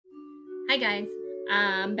Hi guys,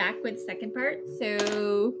 I'm back with the second part.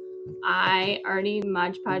 So I already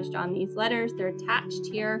Mod Podged on these letters. They're attached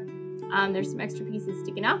here. There's some extra pieces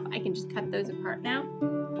sticking off. I can just cut those apart now.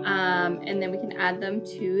 And then we can add them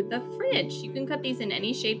to the fridge. You can cut these in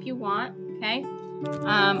any shape you want, okay?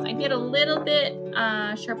 I get a little bit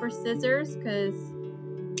sharper scissors because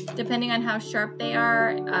depending on how sharp they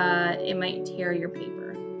are, it might tear your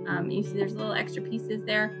paper. You see there's little extra pieces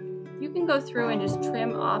there. You can go through and just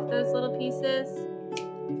trim off those little pieces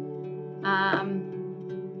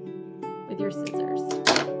with your scissors.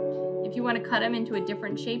 If you want to cut them into a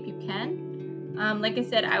different shape, you can. Like I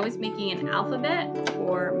said, I was making an alphabet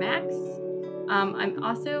for Max. I'm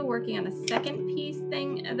also working on a second piece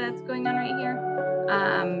thing that's going on right here.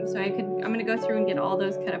 So I'm going to go through and get all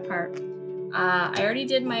those cut apart. I already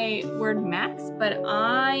did my word Max, but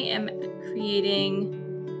I am creating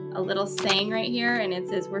a little saying right here, and it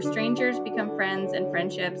says, "Where strangers become friends and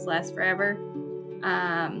friendships last forever."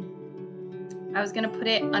 I was gonna put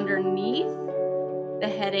it underneath the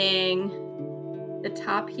heading, the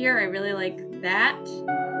top here. I really like that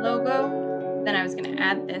logo. Then I was gonna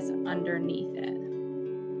add this underneath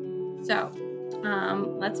it. So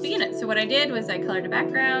let's begin it. So what I did was I colored a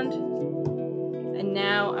background, and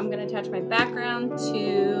now I'm gonna attach my background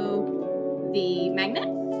to the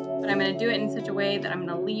magnet. But I'm going to do it in such a way that I'm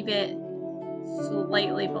going to leave it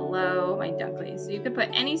slightly below my ducklies. So you could put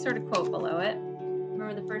any sort of quote below it.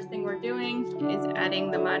 Remember, the first thing we're doing is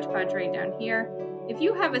adding the Mod Podge right down here. If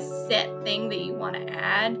you have a set thing that you want to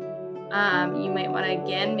add, you might want to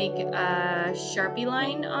again make a Sharpie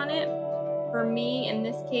line on it. For me, in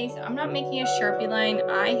this case, I'm not making a Sharpie line.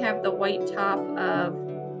 I have the white top of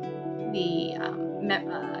the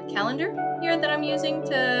calendar here that I'm using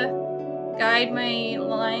to guide my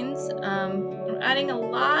lines. I'm adding a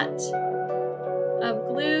lot of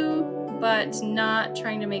glue, but not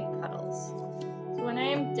trying to make puddles. So when I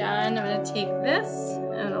am done, I'm going to take this, I'm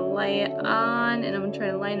going to lay it on, and I'm going to try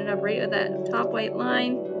to line it up right with that top white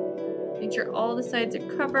line. Make sure all the sides are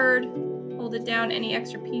covered. Hold it down, any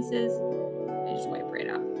extra pieces, and just wipe right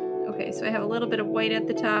off. Okay, so I have a little bit of white at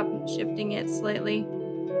the top, shifting it slightly.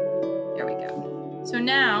 There we go. So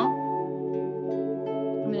now,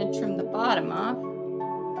 I'm going to trim the bottom off.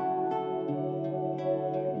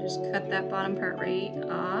 Just cut that bottom part right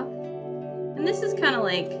off. And this is kind of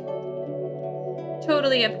like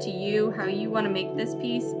totally up to you how you want to make this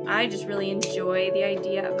piece. I just really enjoy the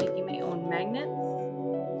idea of making my own magnets.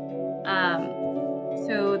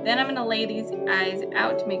 So then I'm going to lay these guys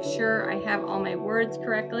out to make sure I have all my words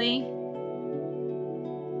correctly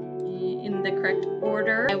in the correct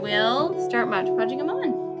order. I will start Mod Podging them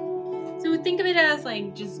on. So think of it as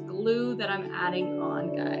like just glue that I'm adding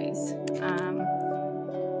on, guys.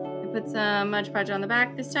 I put some Mod Podge on the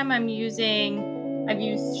back. This time I've used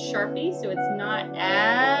Sharpie, so it's not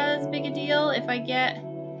as big a deal if I get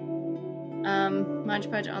Mod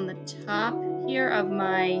Podge on the top here of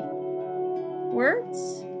my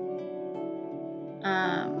words.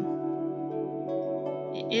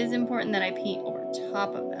 It is important that I paint over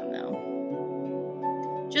top of them though.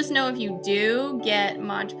 Just know if you do get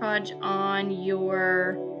Mod Podge on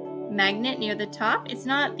your magnet near the top, it's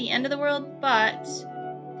not the end of the world, but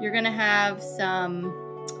you're gonna have some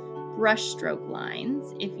brush stroke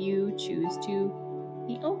lines if you choose to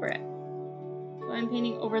paint over it. So I'm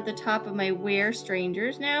painting over the top of my Where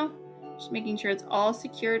Strangers now, just making sure it's all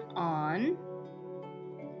secured on.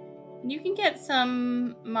 You can get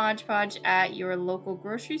some Mod Podge at your local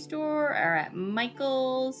grocery store or at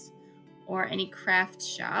Michael's or any craft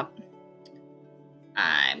shop.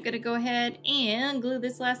 I'm gonna go ahead and glue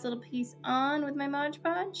this last little piece on with my Mod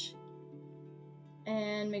Podge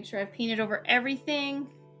and make sure I've painted over everything.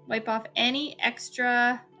 Wipe off any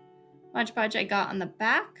extra Mod Podge I got on the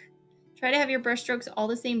back. Try to have your brush strokes all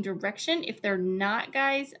the same direction. If they're not,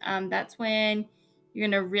 guys, that's when you're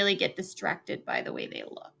gonna really get distracted by the way they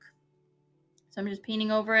look. So I'm just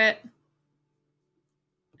painting over it.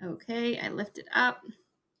 Okay, I lift it up.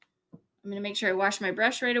 I'm gonna make sure I wash my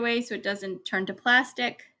brush right away so it doesn't turn to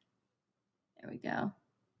plastic. There we go.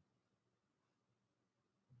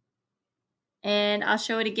 And I'll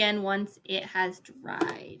show it again once it has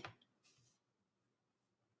dried.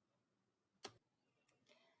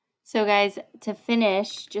 So guys, to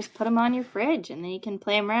finish, just put them on your fridge and then you can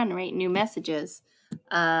play them around and write new messages.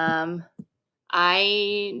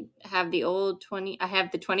 I have the old I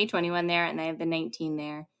have the 2021 there, and I have the 19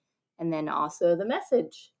 there, and then also the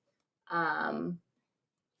message.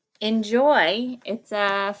 Enjoy. It's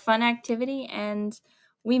a fun activity, and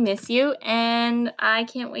we miss you, and I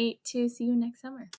can't wait to see you next summer.